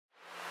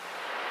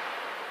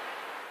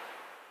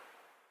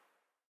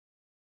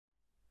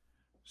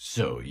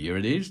So here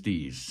it is,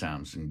 the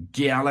Samsung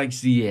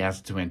Galaxy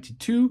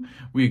S22.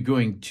 We're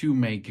going to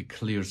make a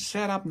clear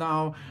setup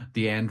now.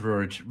 The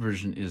Android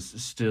version is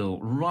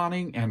still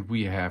running and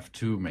we have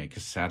to make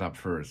a setup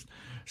first.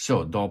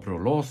 So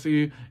Dobro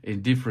loci,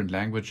 in different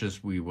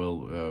languages we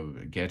will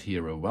get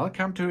here a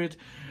welcome to it.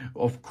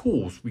 Of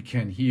course we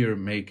can here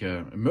make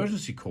an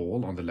emergency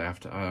call on the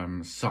left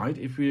side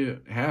if we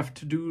have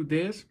to do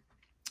this.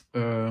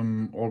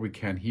 Or we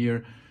can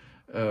here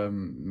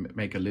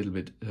make a little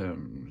bit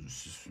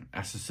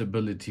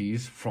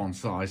accessibilities, font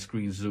size,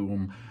 screen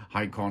zoom,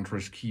 high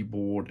contrast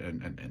keyboard,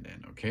 and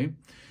okay.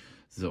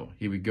 So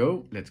here we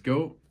go. Let's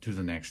go to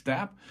the next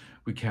step.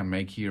 We can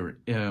make here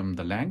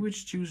the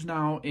language choose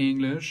now,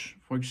 English,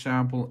 for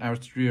example,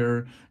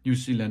 Austria, New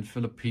Zealand,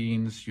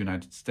 Philippines,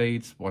 United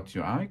States, what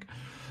you like.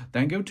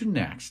 Then go to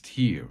next.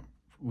 Here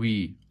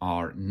we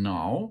are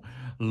now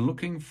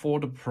looking for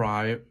the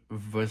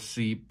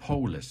privacy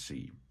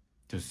policy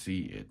to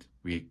see it.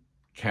 We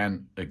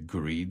can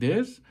agree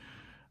this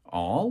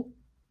all,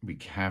 we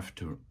have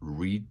to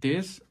read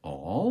this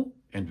all,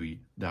 and we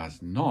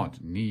does not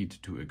need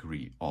to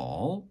agree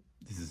all.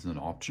 This is an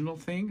optional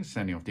thing,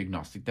 sending of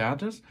diagnostic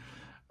data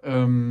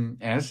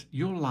as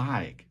you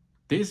like.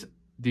 This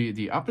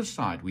the upper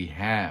side we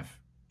have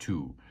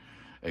to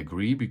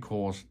agree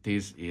because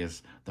this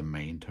is the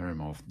main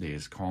term of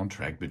this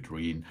contract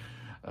between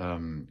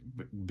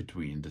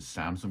the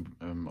Samsung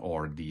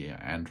or the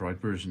Android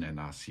version and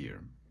us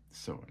here.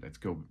 So let's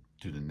go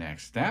to the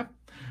next step.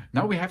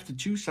 Now we have to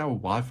choose our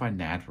Wi-Fi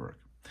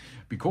network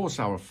because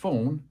our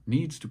phone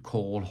needs to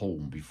call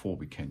home before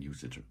we can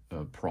use it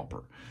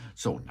proper.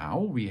 So now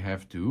we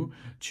have to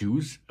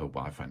choose a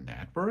Wi-Fi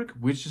network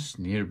which is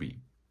nearby.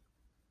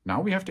 Now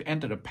we have to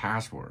enter the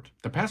password.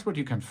 The password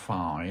you can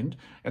find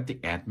at the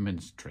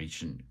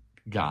administration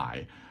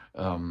guy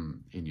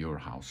in your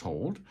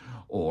household,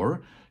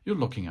 or you're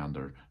looking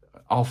under.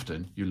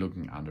 Often you're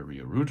looking under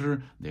your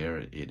router, there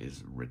it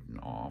is written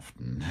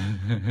often.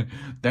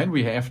 Then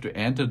we have to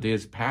enter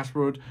this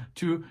password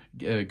to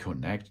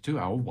connect to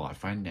our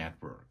Wi-Fi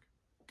network.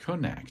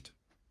 Connect.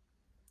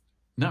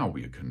 Now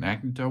we are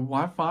connected to our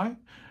Wi-Fi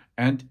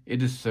and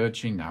it is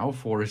searching now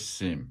for a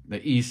SIM, the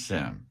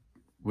eSIM,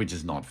 which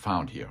is not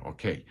found here.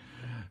 Okay.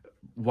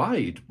 Why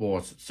it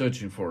was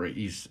searching for an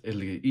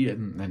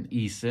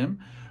eSIM?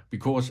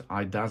 Because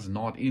I does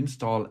not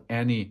install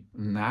any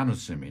nano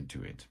SIM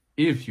into it.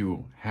 If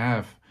you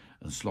have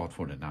a slot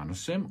for the nano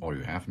SIM or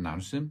you have a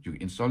nano SIM, you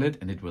install it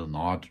and it will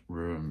not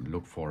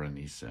look for an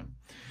eSIM.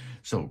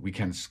 So we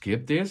can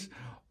skip this,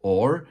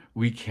 or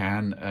we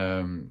can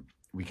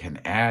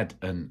add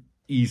an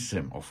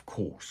eSIM, of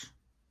course.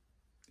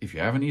 If you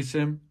have an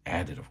eSIM,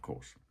 add it, of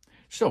course.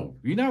 So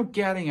we're now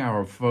getting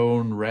our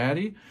phone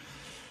ready.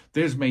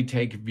 This may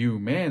take a few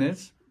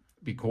minutes,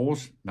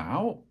 because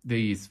now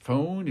this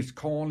phone is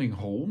calling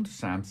home, the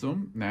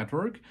Samsung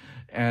network,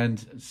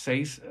 and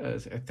says,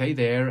 "Stay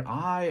there,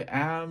 I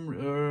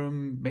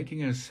am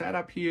making a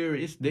setup here.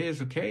 Is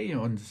this okay?"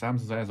 And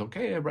Samsung says,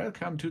 "Okay,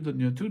 welcome to the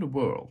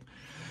world."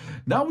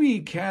 Now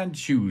we can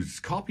choose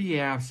copy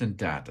apps and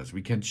data.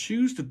 We can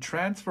choose to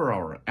transfer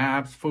our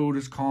apps,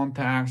 photos,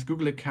 contacts,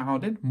 Google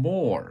account, and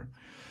more,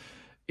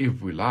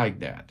 if we like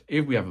that.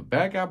 If we have a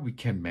backup, we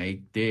can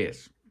make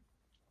this.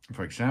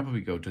 For example,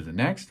 we go to the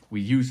next.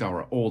 We use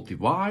our old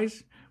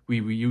device. We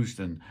used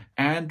an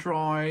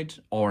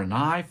Android or an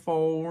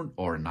iPhone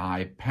or an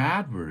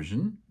iPad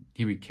version.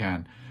 Here we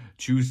can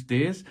choose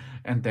this,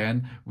 and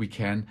then we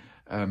can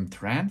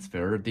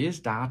transfer these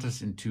data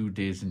into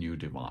this new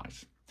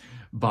device.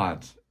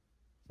 But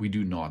we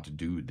do not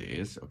do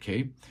this,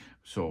 okay?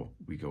 So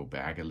we go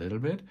back a little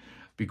bit,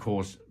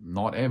 because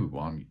not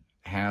everyone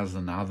has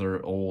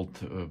another old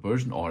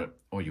version, or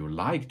you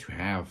like to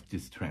have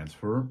this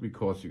transfer,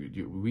 because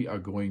we are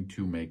going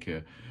to make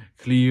a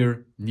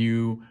clear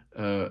new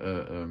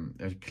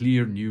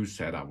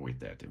setup with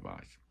that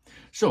device.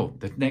 So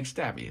the next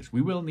step is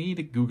we will need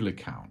a Google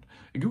account.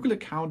 A Google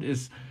account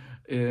is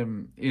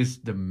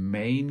the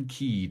main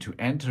key to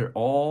enter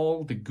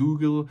all the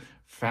Google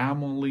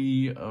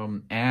family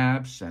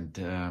apps and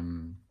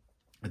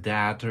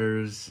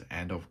datas,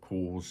 and of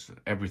course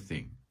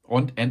everything.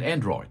 And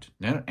Android.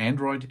 Now,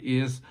 Android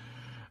is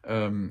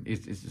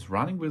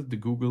running with the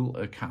Google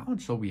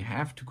account, so we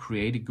have to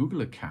create a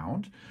Google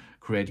account.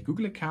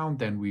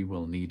 Then we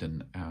will need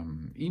an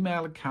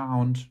email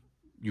account.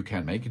 You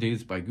can make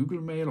this by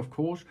Google Mail, of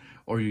course,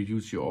 or you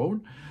use your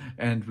own.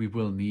 And we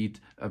will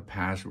need a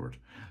password.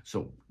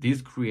 So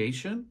this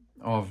creation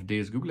of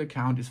this Google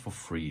account is for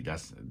free.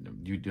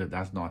 You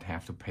does not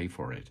have to pay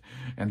for it.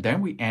 And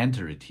then we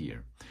enter it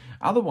here.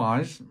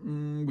 Otherwise,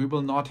 we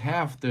will not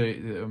have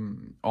the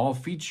all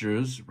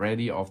features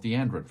ready of the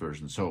Android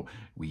version. So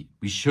we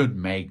should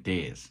make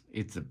this.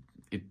 It's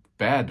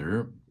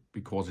better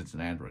because it's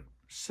an Android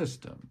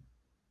system.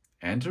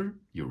 Enter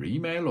your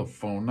email or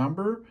phone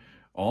number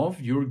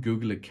of your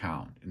Google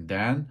account and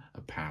then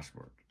a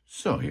password.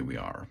 So here we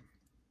are.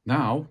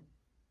 Now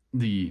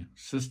the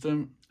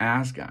system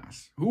asks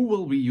us, who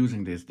will be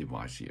using this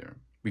device here?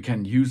 We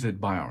can use it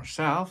by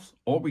ourselves,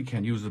 or we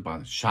can use it by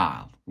the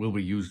child. Will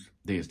we use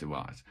this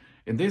device?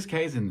 In this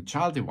case, in the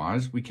child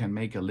device, we can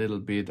make a little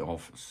bit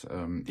of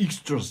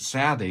extra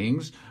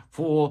settings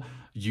for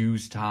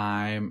use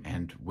time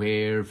and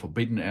where,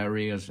 forbidden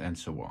areas, and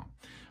so on.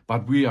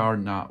 But we are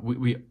not,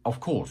 of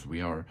course,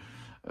 we are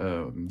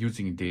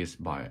using this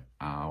by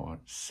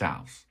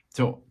ourselves.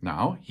 So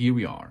now here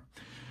we are.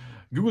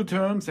 Google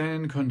terms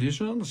and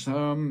conditions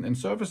and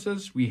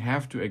services, we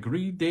have to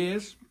agree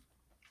this.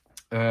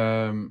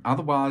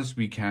 Otherwise,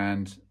 we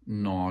can't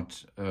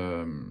not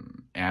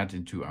add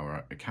into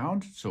our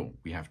account. So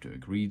we have to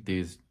agree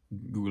this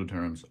Google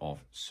terms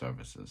of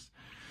services.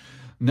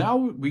 Now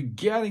we're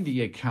getting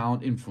the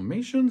account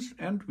informations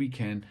and we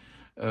can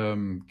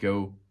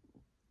go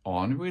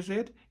on with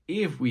it.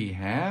 If we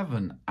have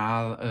an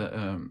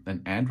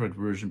Android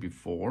version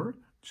before,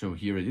 so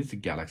here it is, the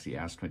Galaxy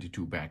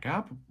S22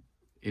 backup,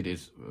 it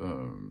is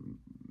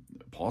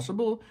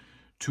possible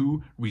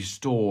to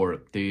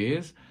restore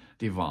this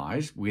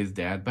device with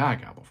that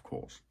backup, of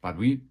course, but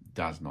we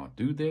does not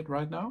do that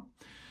right now.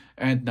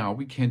 And now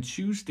we can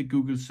choose the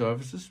Google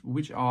services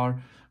which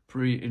are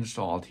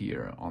pre-installed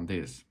here on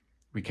this.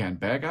 We can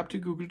back up to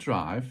Google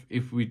Drive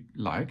if we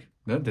like.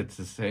 That's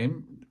the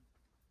same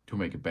to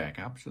make a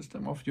backup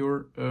system of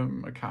your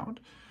account.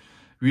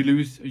 We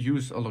use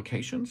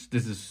allocations.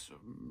 This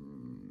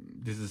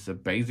is a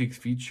basic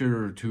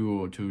feature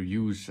to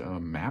use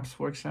maps,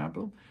 for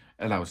example.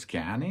 Allow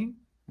scanning,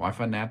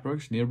 Wi-Fi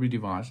networks, nearby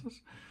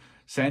devices.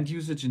 Send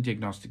usage and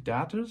diagnostic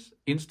data.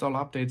 Install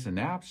updates and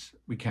apps.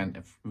 We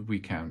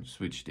can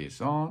switch this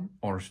on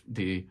or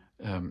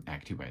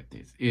activate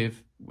this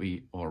if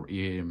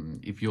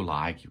you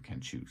like. You can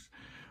choose.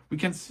 We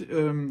can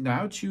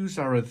now choose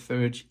our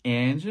search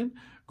engine,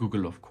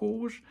 Google, of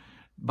course,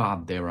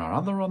 but there are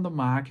other on the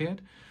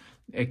market.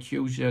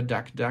 Accusia,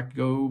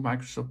 DuckDuckGo,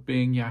 Microsoft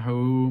Bing,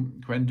 Yahoo,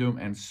 Quantum,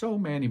 and so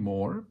many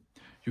more.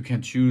 You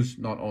can choose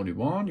not only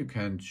one, you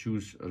can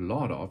choose a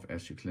lot of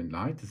as you can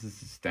like. This is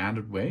the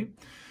standard way.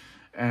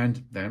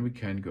 And then we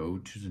can go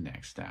to the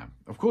next step.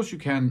 Of course, you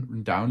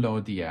can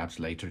download the apps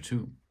later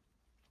too.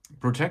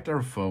 Protect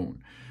our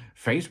phone.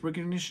 Face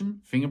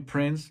recognition,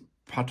 fingerprints,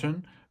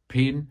 pattern,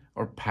 PIN,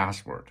 or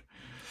password.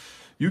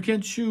 You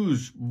can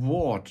choose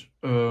what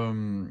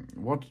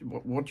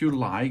you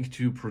like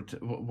to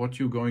what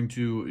you're going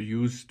to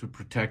use to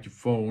protect your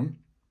phone.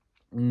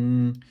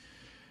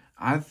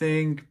 I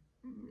think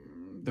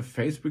the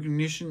face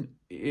recognition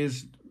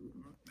is,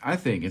 I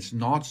think it's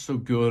not so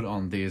good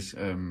on these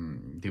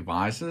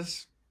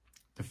devices.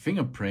 The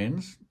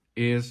fingerprints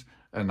is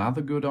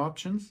another good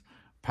options.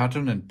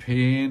 Pattern and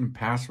PIN,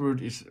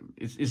 password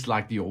is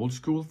like the old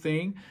school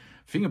thing.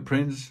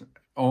 Fingerprints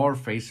or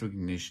face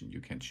recognition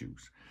you can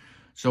choose.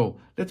 So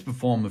let's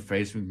perform the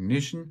face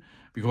recognition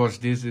because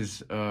this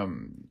is,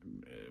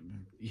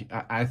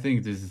 I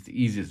think this is the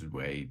easiest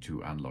way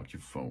to unlock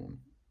your phone,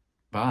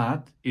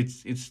 but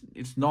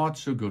it's not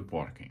so good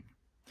working.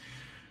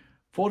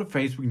 For the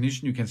face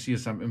recognition, you can see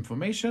some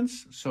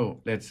informations.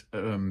 So let's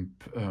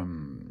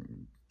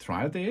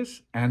try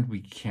this, and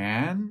we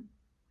can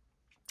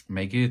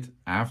make it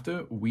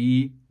after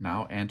we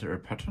now enter a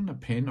pattern, a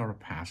PIN, or a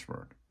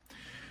password.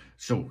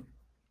 So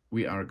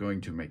we are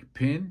going to make a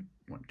PIN.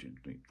 1, 2,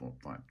 3, 4,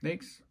 5,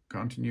 next,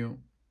 continue.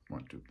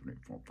 1, 2, 3,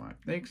 4, 5,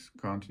 next,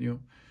 continue.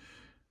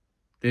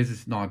 This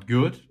is not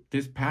good.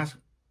 This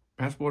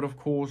password, of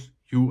course,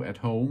 you at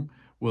home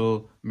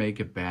will make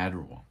a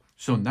better one.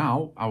 So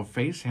now our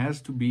face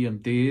has to be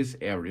in this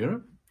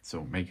area.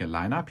 So make a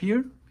line up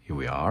here. Here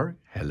we are.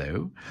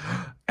 Hello.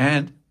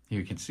 And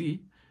you can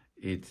see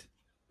it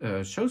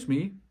shows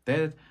me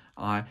that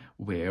I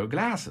wear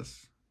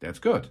glasses. That's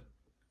good.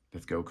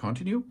 Let's go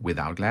continue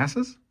without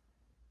glasses.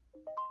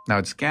 Now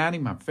it's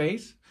scanning my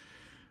face,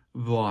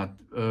 but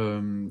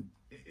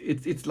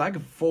it's like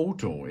a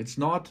photo. It's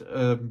not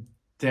a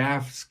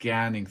depth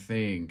scanning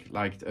thing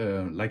like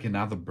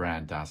another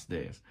brand does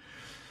this.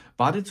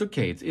 But it's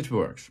okay, it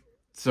works.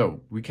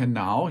 So we can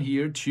now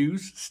here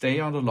choose stay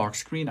on the lock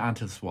screen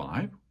until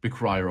swipe,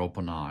 require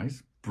open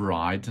eyes,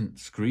 brighten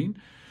screen.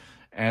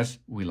 As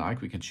we like,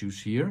 we can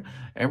choose here.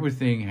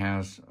 Everything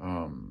has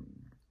a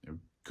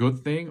good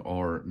thing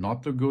or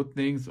not the good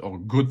things, or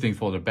good thing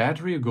for the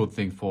battery, a good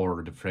thing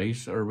for the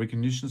face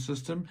recognition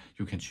system.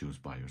 You can choose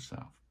by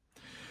yourself.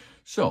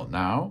 So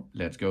now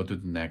let's go to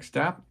the next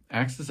step.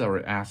 Access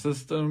our app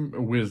system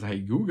with Hey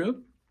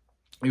Google.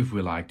 If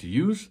we like to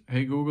use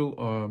Hey Google,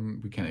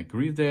 we can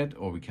agree that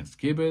or we can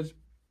skip it.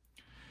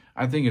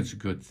 I think it's a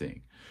good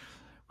thing.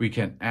 We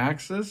can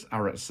access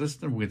our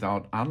assistant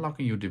without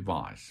unlocking your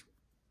device.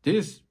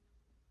 This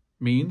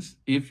means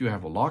if you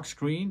have a lock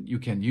screen, you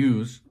can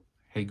use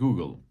Hey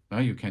Google. Now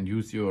you can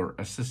use your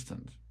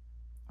assistant.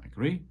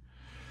 Agree?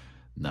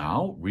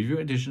 Now review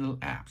additional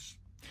apps.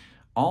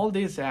 All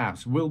these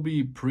apps will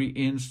be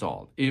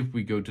pre-installed if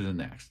we go to the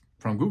next.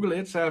 From Google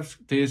itself,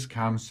 this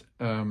comes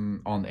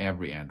on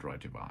every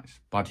Android device.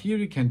 But here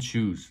you can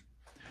choose.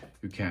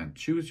 You can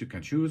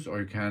choose, or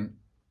you can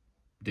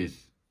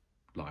this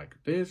like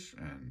this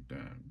and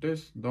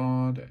this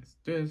dot as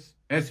this,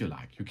 as you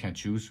like. You can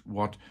choose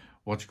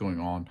what's going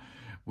on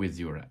with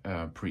your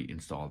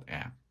pre-installed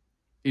app.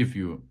 If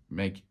you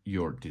make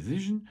your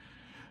decision,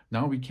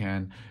 now we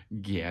can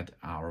get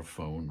our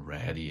phone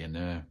ready in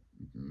a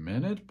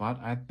minute. But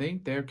I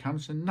think there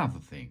comes another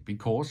thing,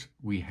 because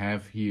we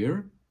have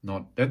here,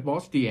 that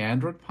was the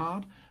Android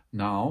part.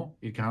 Now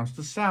it comes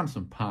the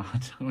Samsung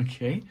part.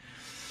 Okay,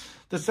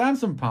 the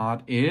Samsung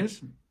part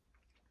is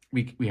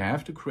we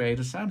have to create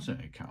a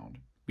Samsung account.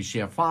 We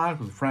share files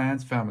with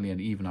friends, family, and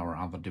even our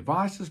other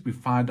devices. We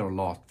find our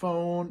lost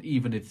phone,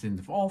 even if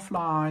it's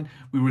offline.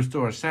 We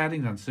restore our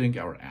settings and sync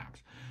our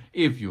apps.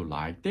 If you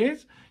like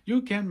this,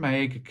 you can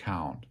make an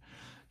account.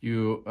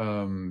 You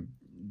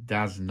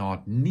does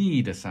not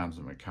need a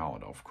Samsung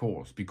account, of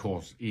course,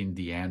 because in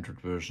the Android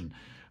version,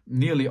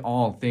 nearly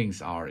all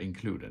things are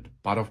included.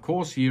 But of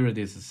course, here it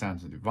is a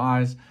Samsung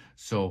device,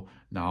 so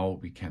now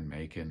we can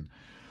make an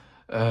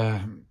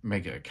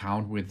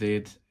account with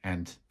it.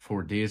 And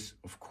for this,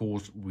 of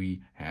course,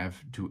 we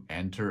have to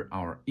enter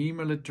our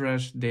email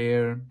address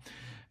there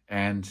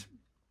and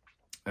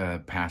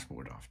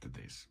password after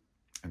this.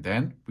 And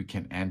then we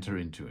can enter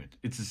into it.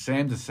 It's the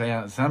same. The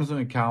Samsung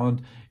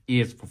account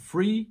is for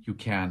free. You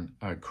can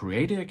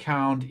create an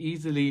account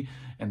easily,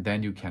 and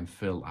then you can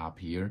fill up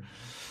here.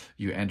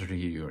 You enter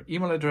here your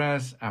email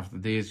address. After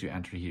this, you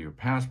enter here your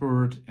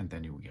password, and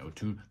then you go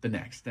to the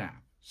next step.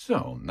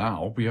 So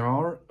now we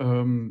are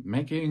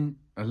making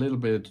a little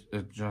bit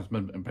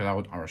adjustment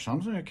about our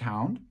Samsung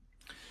account.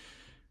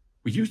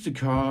 We use the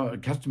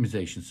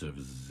customization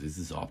services. This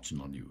is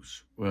optional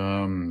news.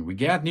 We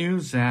get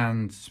news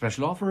and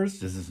special offers.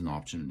 This is an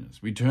optional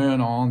news. We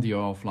turn on the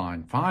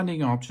offline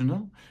finding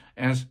optional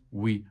as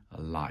we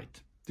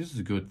like. This is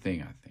a good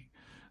thing, I think.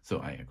 So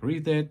I agree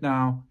that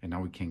now, and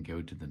now we can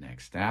go to the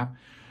next step.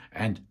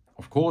 And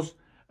of course,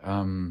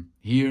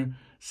 here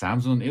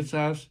Samsung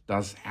itself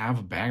does have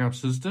a backup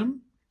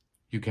system.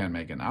 You can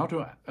make an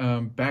auto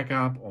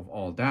backup of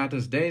all data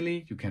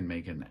daily. You can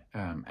make an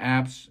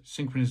apps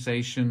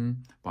synchronization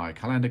by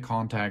calendar,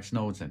 contacts,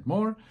 notes, and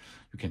more.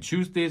 You can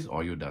choose this,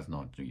 or you does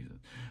not use it.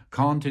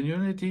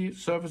 Continuity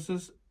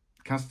services,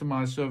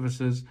 customized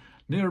services,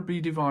 nearby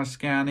device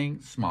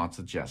scanning, smart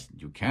suggestion.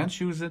 You can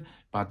choose it,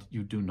 but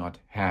you do not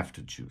have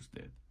to choose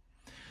it.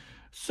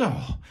 So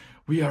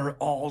we are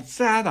all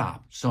set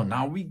up. So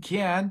now we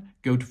can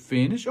go to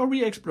finish or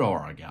re-explore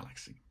our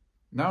galaxy.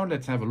 Now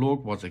let's have a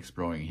look what's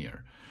exploring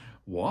here.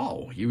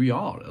 Wow, here we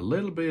are, a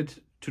little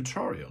bit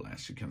tutorial,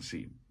 as you can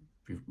see.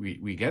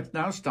 We get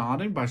now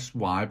started by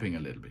swiping a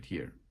little bit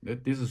here.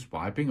 This is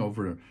swiping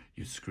over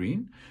your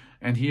screen,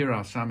 and here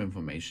are some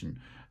information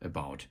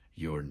about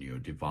your new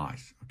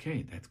device.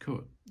 Okay, that's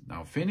cool.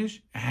 Now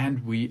finish,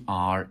 and we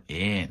are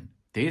in.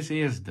 This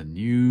is the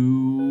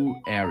new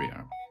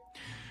area.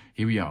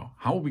 Here we are.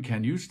 How we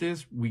can use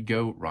this? We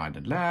go right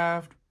and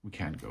left. We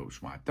can go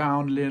swipe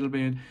down a little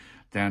bit.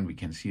 Then we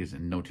can see it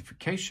in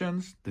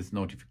notifications. These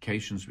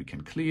notifications we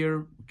can clear.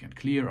 We can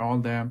clear all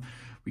them.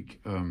 We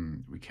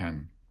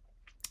can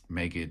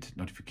make it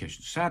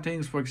notification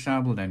settings, for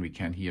example. Then we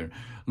can here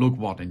look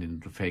what in the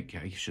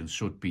notifications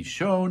should be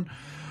shown.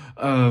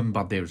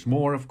 But there's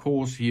more, of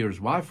course. Here's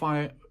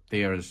Wi-Fi.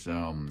 There's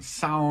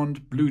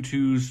sound,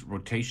 Bluetooth,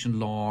 rotation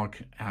log.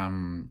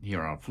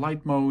 Here are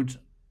flight mode,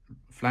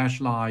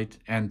 flashlight,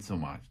 and so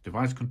much.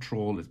 Device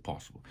control is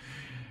possible.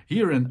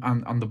 Here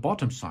on the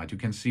bottom side, you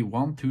can see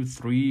 1, 2,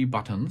 3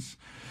 buttons.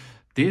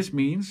 This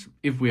means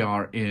if we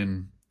are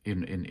in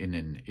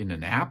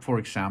an app, for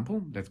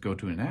example, let's go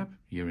to an app.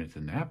 Here is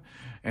an app,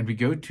 and we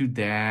go to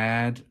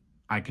that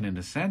icon in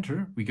the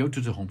center. We go to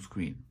the home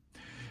screen.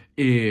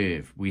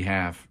 If we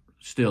have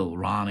still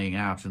running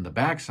apps in the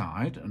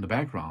backside, in the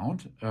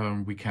background,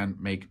 we can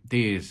make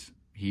this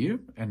here,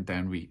 and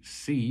then we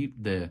see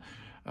the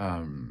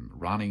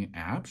running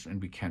apps, and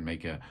we can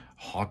make a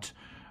hot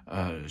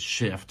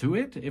shift to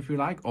it if you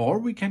like, or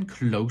we can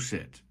close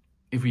it.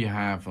 If we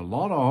have a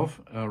lot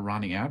of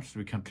running apps,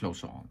 we can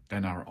close all.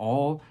 Then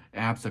all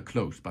apps are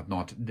closed, but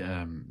not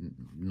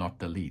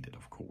deleted,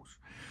 of course.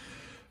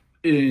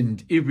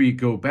 And if we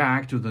go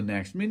back to the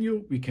next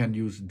menu, we can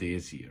use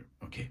this here.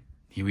 Okay,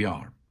 here we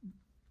are.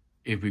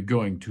 If we're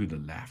going to the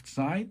left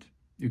side,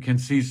 you can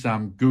see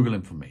some Google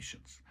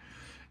informations.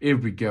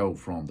 If we go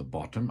from the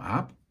bottom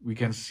up, we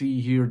can see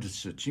here the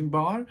searching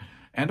bar.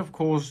 And of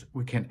course,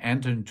 we can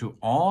enter into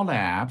all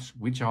apps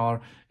which are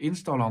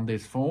installed on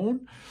this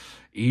phone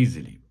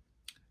easily.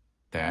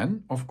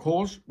 Then, of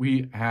course,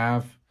 we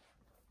have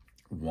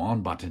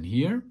one button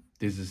here.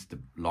 This is the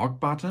lock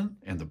button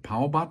and the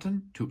power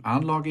button. To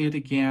unlock it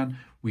again,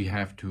 we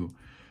have to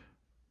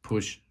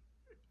push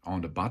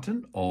on the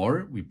button,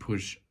 or we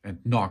push and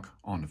knock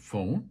on the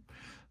phone.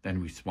 Then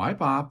we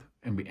swipe up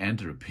and we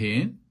enter a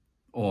PIN,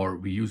 or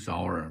we use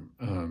our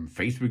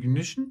face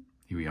recognition.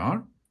 Here we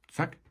are.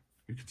 Zack.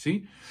 You can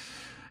see,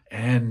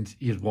 and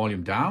here's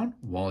volume down,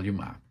 volume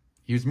up.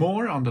 Here's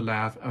more on the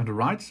left, on the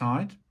right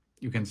side.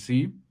 You can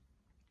see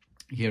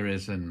here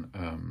is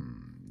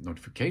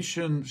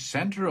notification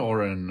center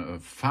or a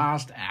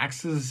fast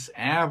access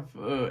app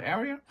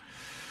area.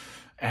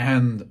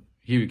 And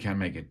here you can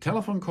make a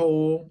telephone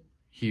call.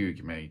 Here you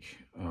can make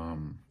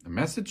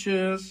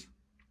messages.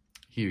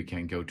 Here you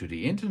can go to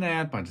the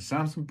internet by the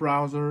Samsung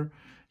browser.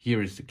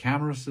 Here is the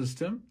camera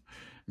system.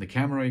 In the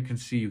camera, you can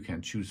see you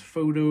can choose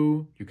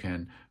photo, you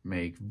can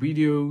make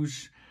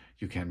videos,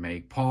 you can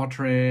make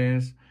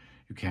portraits,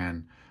 you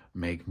can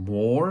make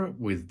more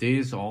with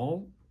this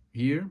all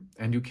here.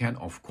 And you can,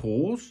 of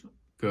course,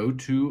 go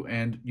to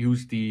and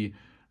use the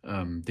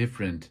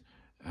different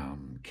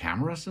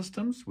camera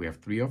systems. We have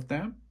 3 of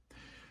them.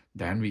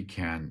 Then we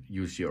can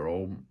use your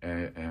own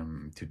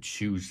to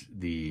choose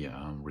the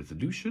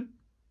resolution.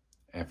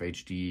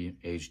 FHD,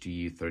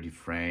 HD, 30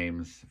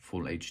 frames,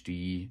 Full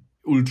HD,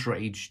 Ultra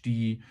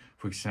HD,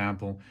 for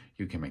example.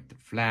 You can make the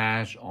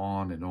flash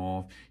on and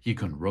off. You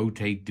can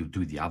rotate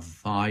to the other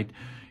side.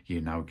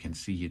 You now can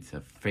see it's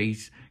a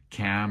face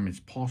cam.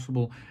 It's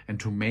possible. And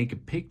to make a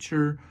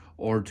picture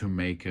or to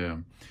make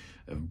a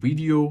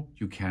video,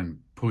 you can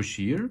push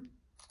here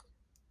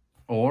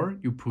or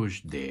you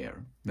push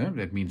there.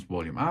 That means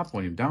volume up,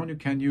 volume down you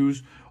can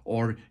use,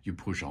 or you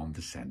push on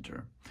the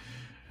center.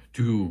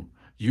 To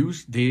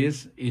use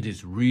this, it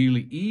is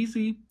really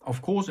easy.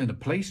 Of course, in the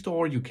Play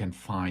Store, you can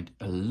find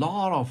a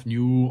lot of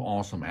new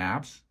awesome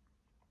apps.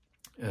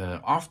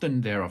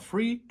 Often they are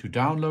free to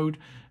download,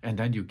 and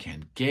then you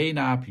can gain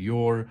up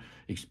your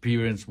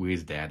experience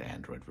with that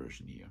Android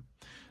version here.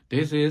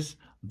 This is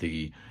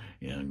the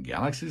Samsung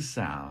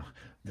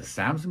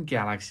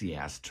Galaxy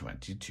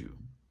S22.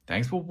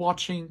 Thanks for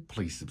watching.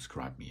 Please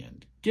subscribe me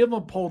and give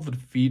a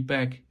positive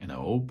feedback, and I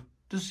hope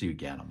to see you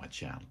again on my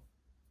channel.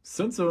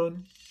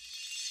 Soon.